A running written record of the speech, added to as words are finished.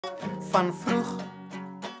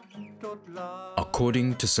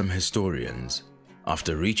According to some historians,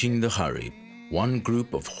 after reaching the Harib, one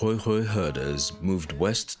group of KHOEKHOE herders moved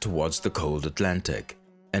west towards the cold Atlantic,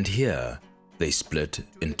 and here they split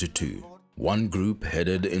into two. One group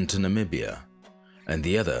headed into Namibia, and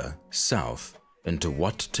the other south into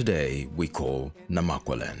what today we call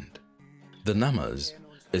NAMAQUALAND. The Namas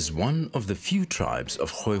is one of the few tribes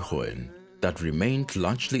of KHOEKHOE that remained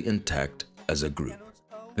largely intact as a group.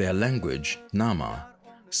 Their language, Nama,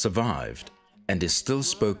 survived and is still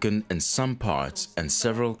spoken in some parts, and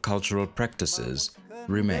several cultural practices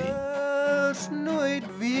remain.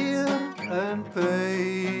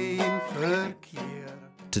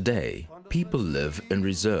 Today, people live in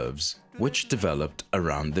reserves which developed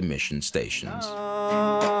around the mission stations.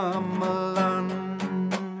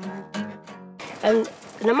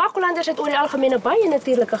 NAMAQUALANDers het oor die algemeen 'n baie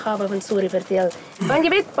natuurlike gawe van storie vertel. Want jy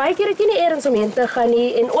weet, baie keer het jy nie eers om heen te gaan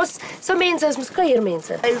nie, en ons so mense is mos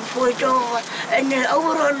kuiermense. Hy foto en die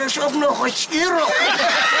ouer is ook nog gestuur.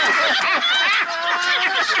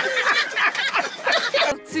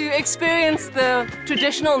 To experience the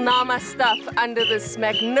traditional Namastap under this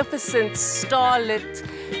magnificent starlit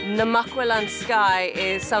NAMAQUALAND sky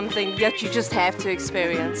is something that you just have to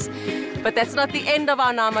experience. But that's not the end of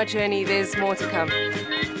our Nama journey, there's more to come.